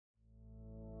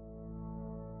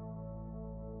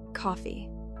coffee.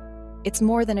 It's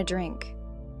more than a drink.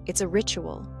 It's a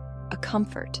ritual, a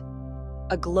comfort,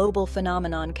 a global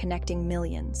phenomenon connecting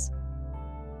millions.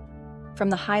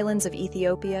 From the highlands of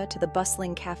Ethiopia to the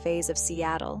bustling cafes of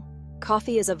Seattle,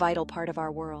 coffee is a vital part of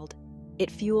our world.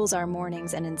 It fuels our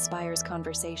mornings and inspires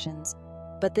conversations.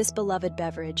 But this beloved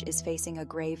beverage is facing a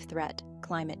grave threat: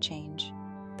 climate change.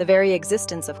 The very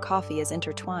existence of coffee is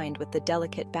intertwined with the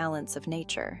delicate balance of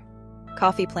nature.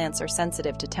 Coffee plants are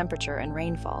sensitive to temperature and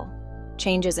rainfall.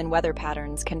 Changes in weather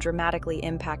patterns can dramatically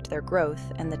impact their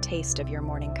growth and the taste of your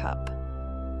morning cup.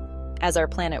 As our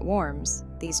planet warms,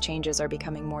 these changes are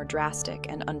becoming more drastic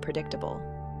and unpredictable.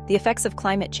 The effects of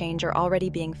climate change are already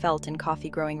being felt in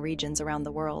coffee-growing regions around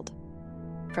the world.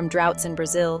 From droughts in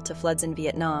Brazil to floods in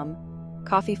Vietnam,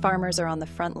 coffee farmers are on the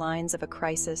front lines of a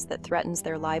crisis that threatens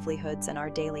their livelihoods and our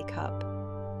daily cup.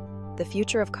 The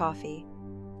future of coffee,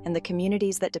 and the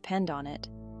communities that depend on it,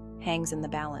 hangs in the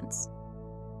balance.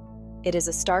 It is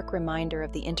a stark reminder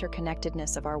of the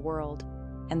interconnectedness of our world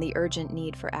and the urgent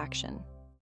need for action.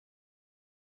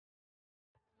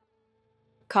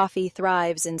 Coffee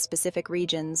thrives in specific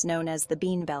regions known as the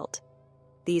bean belt.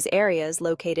 These areas,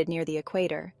 located near the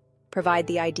equator, provide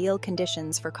the ideal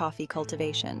conditions for coffee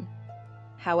cultivation.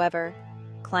 However,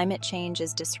 climate change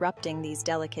is disrupting these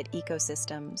delicate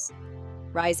ecosystems.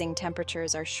 Rising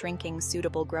temperatures are shrinking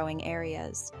suitable growing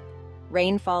areas.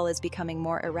 Rainfall is becoming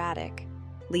more erratic,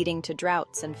 leading to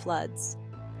droughts and floods.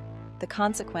 The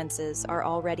consequences are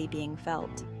already being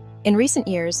felt. In recent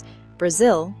years,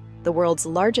 Brazil, the world's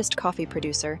largest coffee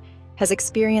producer, has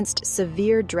experienced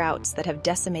severe droughts that have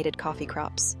decimated coffee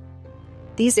crops.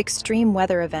 These extreme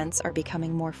weather events are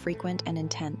becoming more frequent and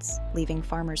intense, leaving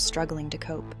farmers struggling to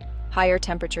cope. Higher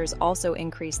temperatures also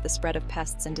increase the spread of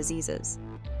pests and diseases.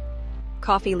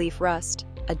 Coffee leaf rust,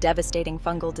 a devastating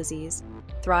fungal disease,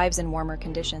 thrives in warmer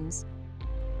conditions.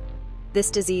 This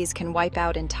disease can wipe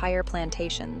out entire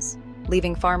plantations,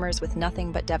 leaving farmers with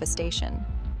nothing but devastation.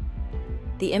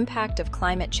 The impact of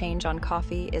climate change on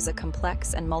coffee is a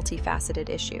complex and multifaceted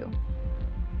issue.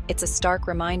 It's a stark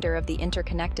reminder of the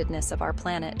interconnectedness of our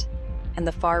planet and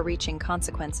the far-reaching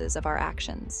consequences of our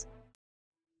actions.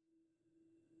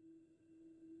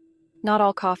 Not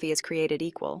all coffee is created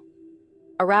equal.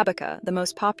 Arabica, the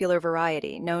most popular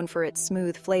variety, known for its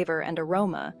smooth flavor and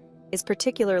aroma, is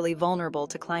particularly vulnerable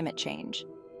to climate change.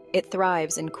 It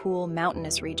thrives in cool,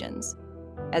 mountainous regions.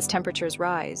 As temperatures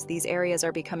rise, these areas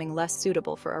are becoming less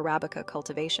suitable for Arabica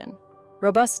cultivation.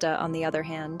 Robusta, on the other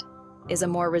hand, is a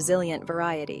more resilient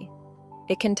variety.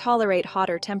 It can tolerate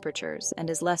hotter temperatures and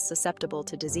is less susceptible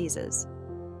to diseases.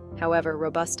 However,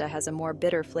 Robusta has a more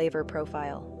bitter flavor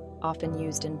profile, often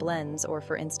used in blends or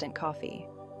for instant coffee.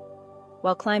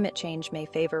 While climate change may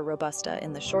favor Robusta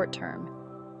in the short term,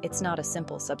 it's not a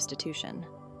simple substitution.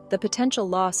 The potential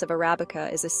loss of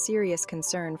Arabica is a serious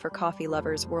concern for coffee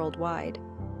lovers worldwide.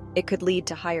 It could lead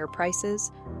to higher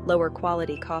prices, lower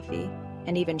quality coffee,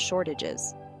 and even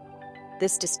shortages.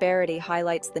 This disparity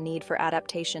highlights the need for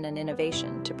adaptation and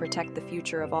innovation to protect the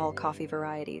future of all coffee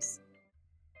varieties.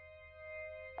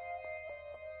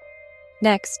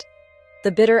 Next,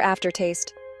 the bitter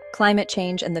aftertaste, climate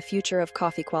change and the future of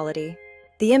coffee quality.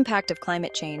 The impact of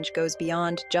climate change goes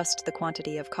beyond just the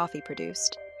quantity of coffee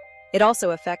produced. It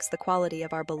also affects the quality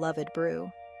of our beloved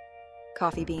brew.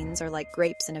 Coffee beans are like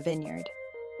grapes in a vineyard.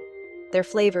 Their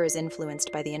flavor is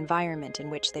influenced by the environment in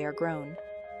which they are grown.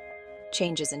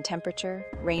 Changes in temperature,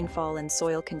 rainfall, and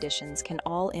soil conditions can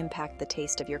all impact the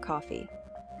taste of your coffee.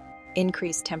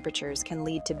 Increased temperatures can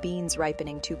lead to beans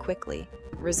ripening too quickly,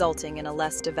 resulting in a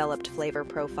less developed flavor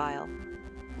profile.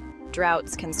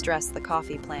 Droughts can stress the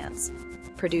coffee plants,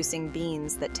 producing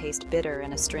beans that taste bitter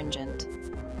and astringent.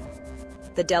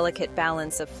 The delicate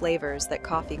balance of flavors that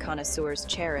coffee connoisseurs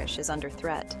cherish is under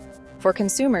threat. For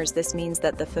consumers, this means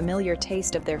that the familiar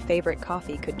taste of their favorite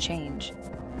coffee could change.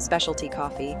 Specialty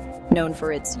coffee, known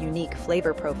for its unique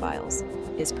flavor profiles,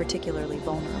 is particularly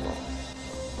vulnerable.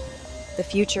 The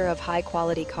future of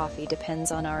high-quality coffee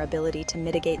depends on our ability to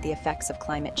mitigate the effects of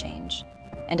climate change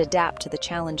and adapt to the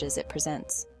challenges it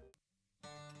presents.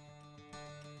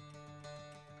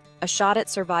 A shot at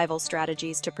survival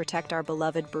strategies to protect our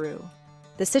beloved brew.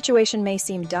 The situation may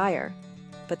seem dire,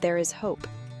 but there is hope.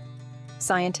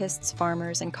 Scientists,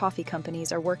 farmers, and coffee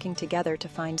companies are working together to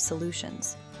find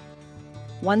solutions.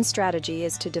 One strategy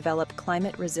is to develop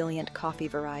climate-resilient coffee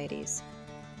varieties.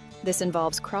 This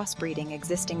involves crossbreeding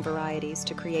existing varieties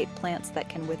to create plants that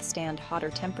can withstand hotter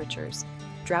temperatures,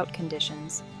 drought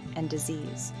conditions, and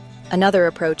disease. Another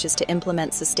approach is to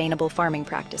implement sustainable farming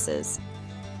practices.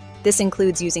 This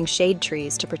includes using shade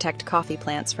trees to protect coffee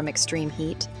plants from extreme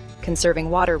heat, conserving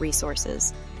water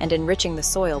resources, and enriching the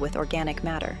soil with organic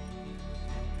matter.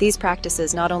 These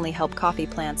practices not only help coffee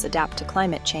plants adapt to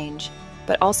climate change,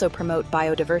 but also promote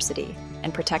biodiversity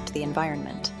and protect the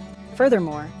environment.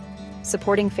 Furthermore,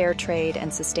 supporting fair trade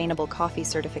and sustainable coffee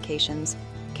certifications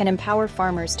can empower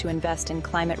farmers to invest in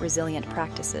climate-resilient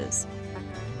practices.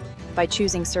 By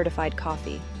choosing certified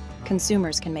coffee,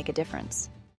 consumers can make a difference.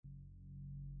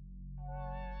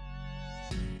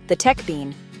 The tech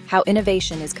bean: how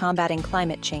innovation is combating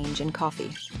climate change in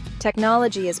coffee.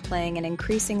 Technology is playing an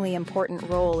increasingly important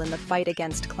role in the fight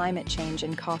against climate change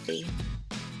in coffee.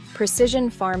 Precision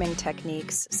farming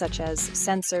techniques such as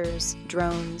sensors,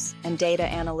 drones, and data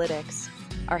analytics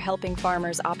are helping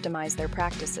farmers optimize their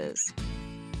practices.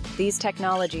 These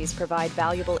technologies provide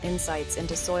valuable insights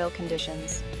into soil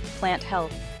conditions, plant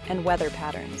health, and weather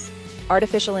patterns.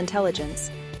 Artificial intelligence,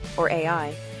 or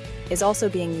AI, is also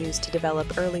being used to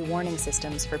develop early warning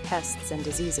systems for pests and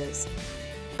diseases.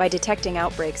 By detecting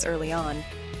outbreaks early on,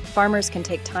 farmers can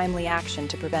take timely action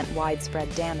to prevent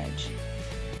widespread damage.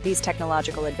 These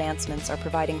technological advancements are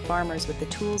providing farmers with the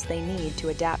tools they need to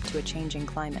adapt to a changing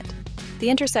climate. The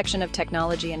intersection of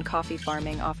technology and coffee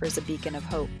farming offers a beacon of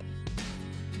hope.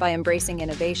 By embracing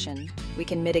innovation, we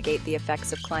can mitigate the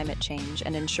effects of climate change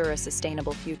and ensure a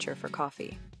sustainable future for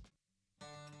coffee.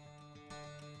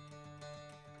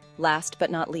 Last but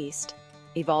not least,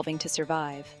 evolving to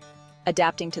survive,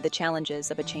 adapting to the challenges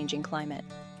of a changing climate.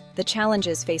 The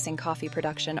challenges facing coffee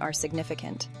production are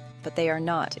significant, but they are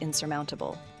not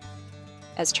insurmountable.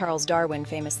 As Charles Darwin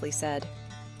famously said,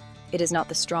 "It is not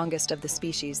the strongest of the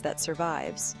species that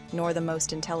survives, nor the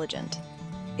most intelligent.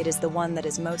 It is the one that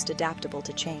is most adaptable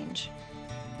to change."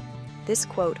 This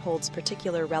quote holds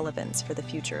particular relevance for the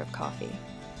future of coffee.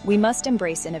 We must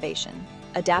embrace innovation,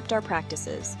 adapt our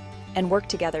practices, and work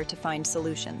together to find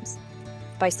solutions.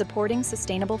 By supporting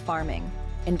sustainable farming,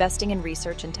 investing in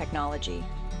research and technology,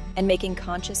 and making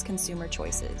conscious consumer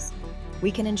choices,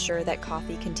 we can ensure that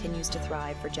coffee continues to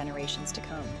thrive for generations to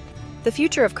come. The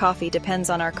future of coffee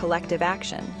depends on our collective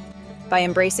action. By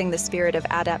embracing the spirit of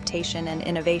adaptation and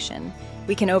innovation,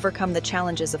 we can overcome the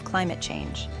challenges of climate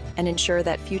change and ensure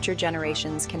that future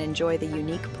generations can enjoy the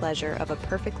unique pleasure of a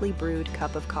perfectly brewed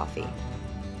cup of coffee.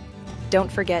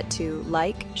 Don't forget to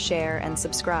like, share, and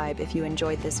subscribe if you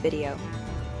enjoyed this video.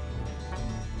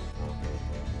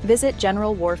 Visit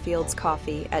General Warfield's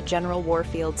Coffee at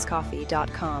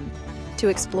generalwarfieldscoffee.com to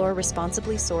explore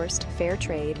responsibly sourced, fair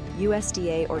trade,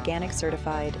 USDA organic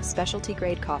certified, specialty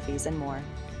grade coffees and more.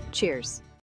 Cheers!